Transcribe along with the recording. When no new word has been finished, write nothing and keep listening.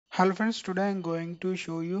Hello friends, today I'm going to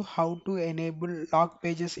show you how to enable log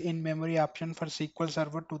pages in memory option for SQL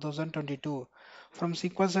Server 2022. From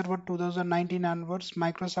SQL Server 2019 onwards,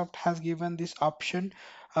 Microsoft has given this option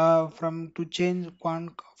from to change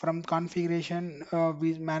from configuration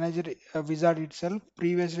with manager wizard itself.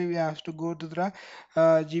 Previously, we have to go to the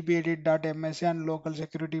gpedit.ms and local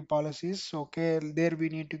security policies. Okay, there we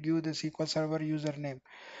need to give the SQL Server username,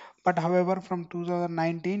 but however from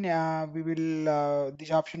 2019 we will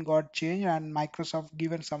this option got changed and Microsoft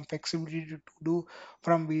given some flexibility to do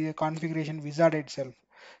from the configuration wizard itself.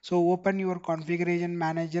 So open your configuration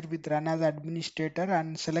manager with run as administrator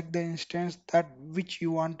and select the instance that which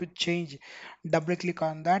you want to change. Double click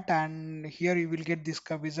on that and here you will get this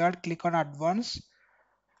wizard. Click on advanced.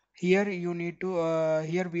 Here you need to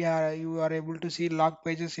here we are you are able to see log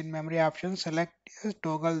pages in memory option. Select yes,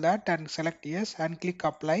 toggle that and select yes and click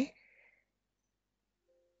apply.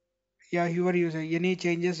 Yeah, your user any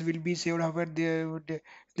changes will be saved, however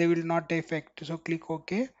they will not affect. So click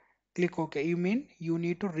OK. Click OK. You mean you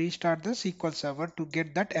need to restart the SQL server to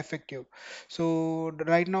get that effective. So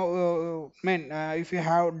right now man, if you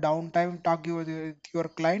have downtime, talk your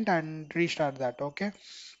client and restart that. Okay,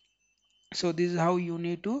 so this is how you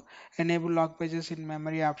need to enable log pages in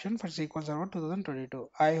memory option for SQL server 2022.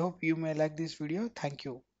 I hope you may like this video. Thank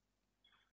you.